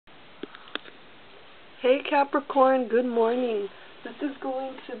Hey Capricorn, good morning. This is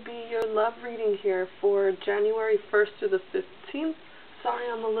going to be your love reading here for January 1st to the 15th. Sorry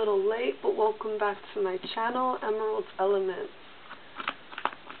I'm a little late, but welcome back to my channel, Emerald's Element.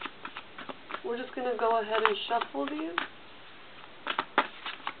 We're just going to go ahead and shuffle these.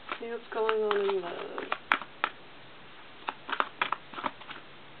 See what's going on in love.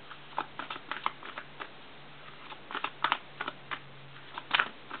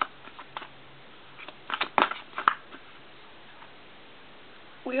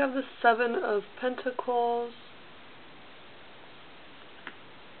 We have the Seven of Pentacles,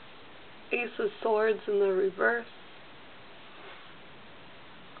 Ace of Swords in the reverse,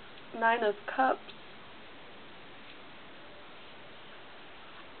 Nine of Cups,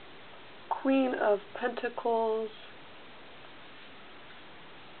 Queen of Pentacles,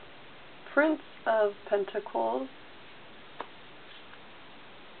 Prince of Pentacles,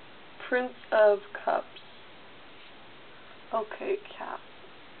 Prince of Cups. Okay, Cap.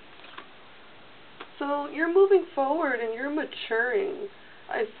 So you're moving forward and you're maturing.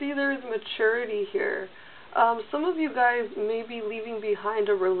 I see there's maturity here. Some of you guys may be leaving behind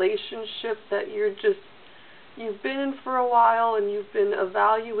a relationship that you've been in for a while and you've been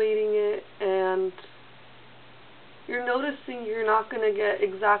evaluating it, and you're noticing you're not going to get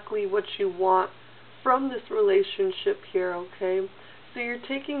exactly what you want from this relationship here, okay? So you're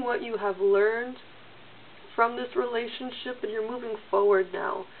taking what you have learned from this relationship and you're moving forward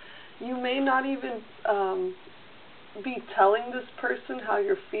now. You may not even be telling this person how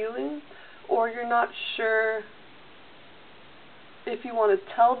you're feeling, or you're not sure if you want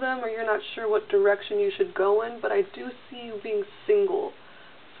to tell them, or you're not sure what direction you should go in, but I do see you being single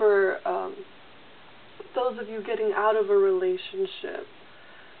for those of you getting out of a relationship.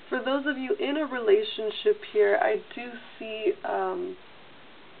 For those of you in a relationship here, I do see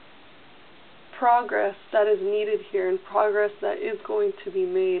progress that is needed here and progress that is going to be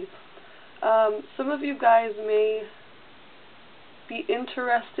made. Some of you guys may be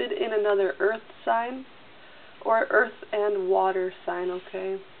interested in another earth sign or earth and water sign,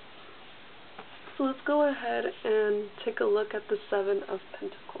 okay? So let's go ahead and take a look at the Seven of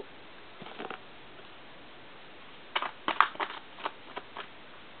Pentacles.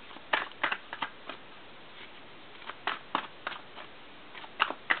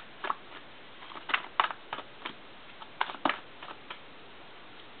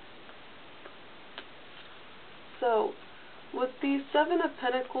 So, with the Seven of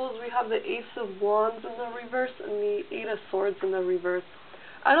Pentacles, we have the Ace of Wands in the reverse and the Eight of Swords in the reverse.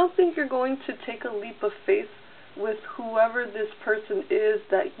 I don't think you're going to take a leap of faith with whoever this person is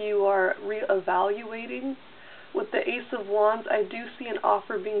that you are reevaluating. With the Ace of Wands, I do see an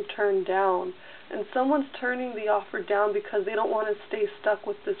offer being turned down, and someone's turning the offer down because they don't want to stay stuck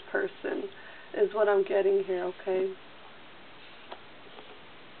with this person, is what I'm getting here, okay?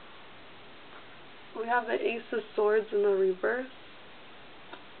 We have the Ace of Swords in the reverse.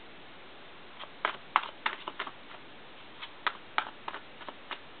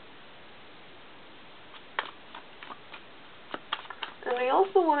 And they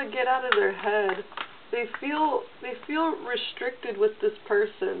also want to get out of their head. They feel restricted with this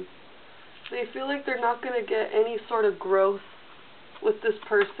person. They feel like they're not going to get any sort of growth with this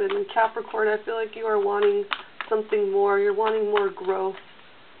person. And Capricorn, I feel like you are wanting something more. You're wanting more growth.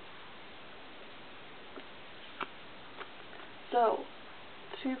 So,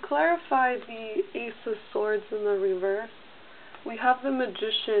 to clarify the Ace of Swords in the reverse, we have the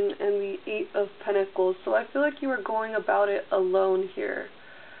Magician and the Eight of Pentacles. So I feel like you are going about it alone here.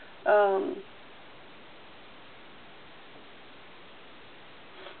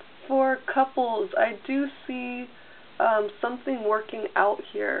 For couples, I do see something working out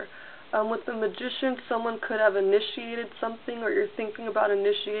here. With the Magician, someone could have initiated something, or you're thinking about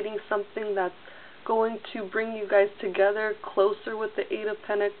initiating something that's going to bring you guys together closer. With the Eight of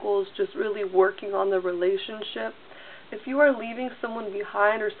Pentacles, just really working on the relationship. If you are leaving someone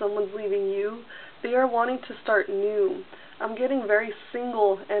behind or someone's leaving you, they are wanting to start new. I'm getting very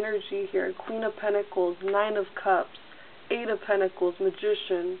single energy here. Queen of Pentacles, Nine of Cups, Eight of Pentacles,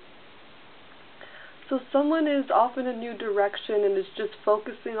 Magician. So someone is off in a new direction and is just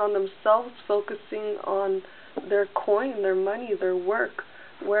focusing on themselves, focusing on their coin, their money, their work,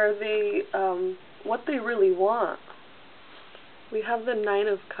 where they what they really want. We have the Nine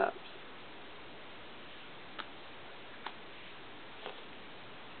of Cups.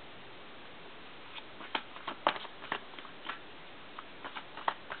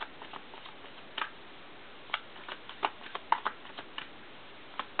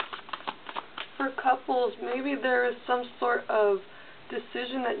 For couples, maybe there is some sort of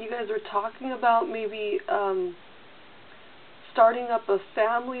decision that you guys are talking about, maybe starting up a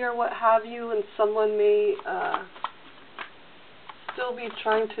family or what have you, and someone may still be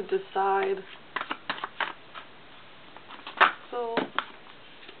trying to decide. So,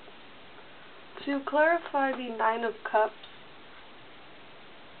 to clarify the Nine of Cups,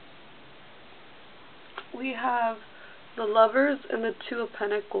 we have the Lovers and the Two of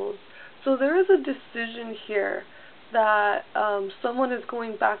Pentacles. So there is a decision here that someone is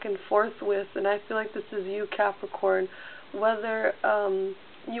going back and forth with, and I feel like this is you, Capricorn, whether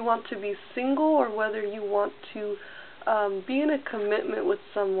you want to be single or whether you want to be in a commitment with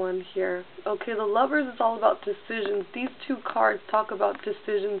someone here. Okay, the Lovers is all about decisions. These two cards talk about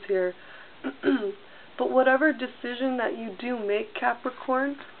decisions here. But whatever decision that you do make,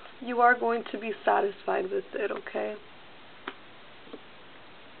 Capricorn, you are going to be satisfied with it, okay?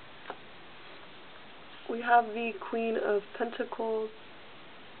 We have the Queen of Pentacles.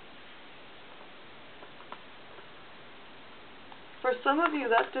 For some of you,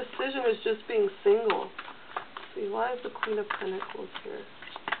 that decision is just being single. Let's see, why is the Queen of Pentacles here?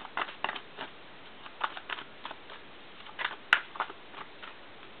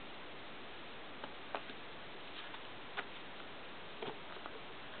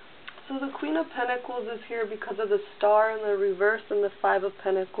 So the Queen of Pentacles is here because of the Star in the reverse and the Five of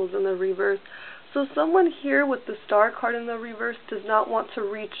Pentacles in the reverse. So someone here with the Star card in the reverse does not want to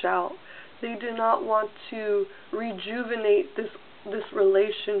reach out. They do not want to rejuvenate this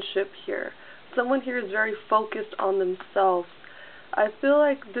relationship here. Someone here is very focused on themselves. I feel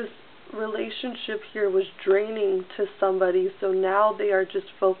like this relationship here was draining to somebody, so now they are just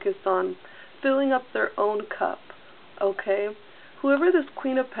focused on filling up their own cup. Okay? Whoever this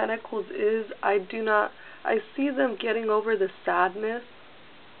Queen of Pentacles is, I see them getting over the sadness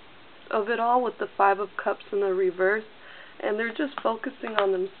of it all with the Five of Cups in the reverse, and they're just focusing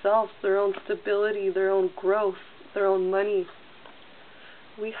on themselves, their own stability, their own growth, their own money.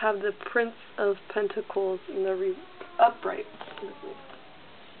 We have the Prince of Pentacles in the upright.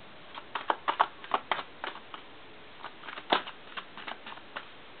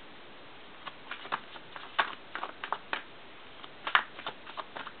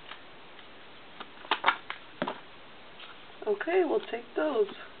 Okay, we'll take those.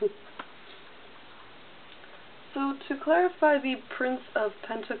 So to clarify the Prince of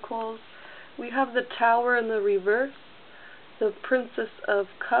Pentacles, we have the Tower in the reverse, the Princess of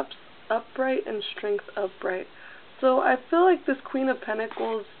Cups upright, and Strength upright. So I feel like this Queen of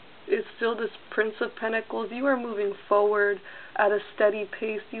Pentacles is still this Prince of Pentacles. You are moving forward at a steady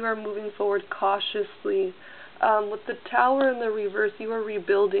pace. You are moving forward cautiously. With the Tower in the reverse, you are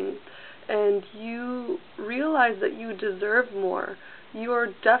rebuilding, and you realize that you deserve more. You are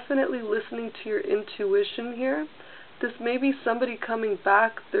definitely listening to your intuition here. This may be somebody coming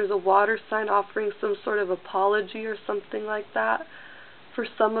back. There's a water sign offering some sort of apology or something like that for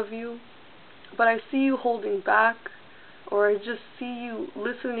some of you. But I see you holding back, or I just see you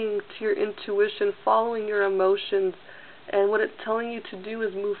listening to your intuition, following your emotions, and what it's telling you to do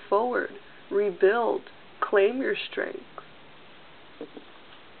is move forward, rebuild, claim your strength.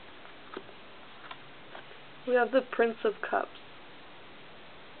 We have the Prince of Cups.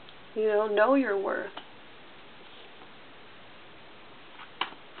 Know your worth.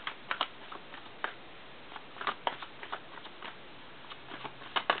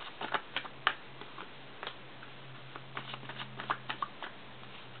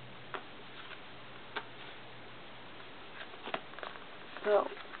 So,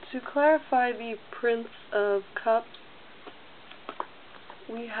 to clarify the Prince of Cups,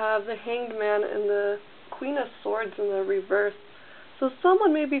 we have the Hanged Man and the Queen of Swords in the reverse. So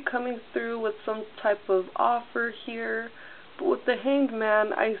someone may be coming through with some type of offer here, but with the Hanged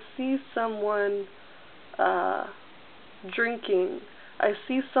Man, I see someone drinking. I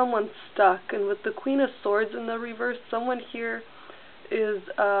see someone stuck, and with the Queen of Swords in the reverse, someone here is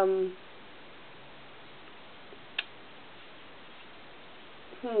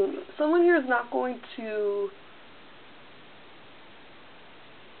someone here is not going to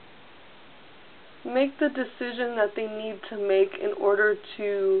make the decision that they need to make in order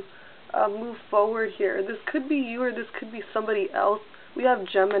to move forward here. This could be you, or this could be somebody else. We have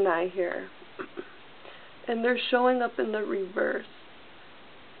Gemini here, and they're showing up in the reverse.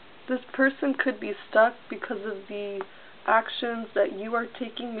 This person could be stuck because of the actions that you are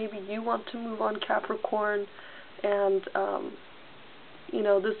taking. Maybe you want to move on, Capricorn, and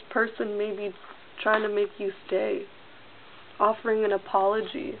this person may be trying to make you stay, offering an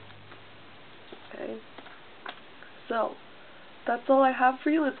apology. Okay, so that's all I have for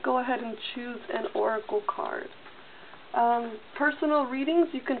you. Let's go ahead and choose an oracle card. Personal readings,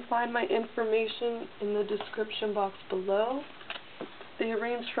 you can find my information in the description box below. They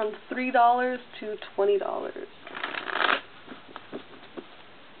range from $3 to $20.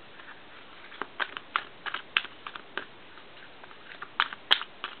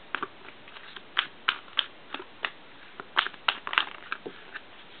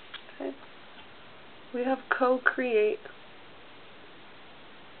 Okay. We have co-create.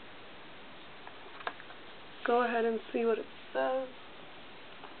 Go ahead and see what it says.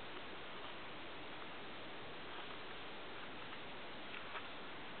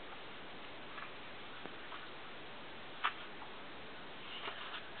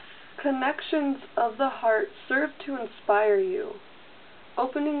 Connections of the heart serve to inspire you,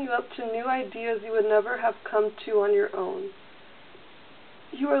 opening you up to new ideas you would never have come to on your own.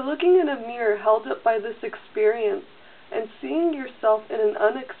 You are looking in a mirror held up by this experience and seeing yourself in an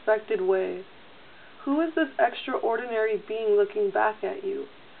unexpected way. Who is this extraordinary being looking back at you?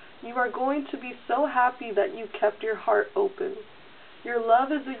 You are going to be so happy that you kept your heart open. Your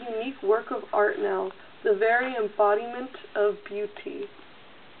love is a unique work of art now, the very embodiment of beauty.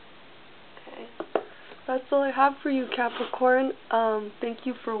 Okay, that's all I have for you, Capricorn. Thank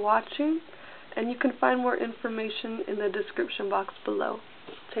you for watching, and you can find more information in the description box below.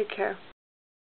 Take care.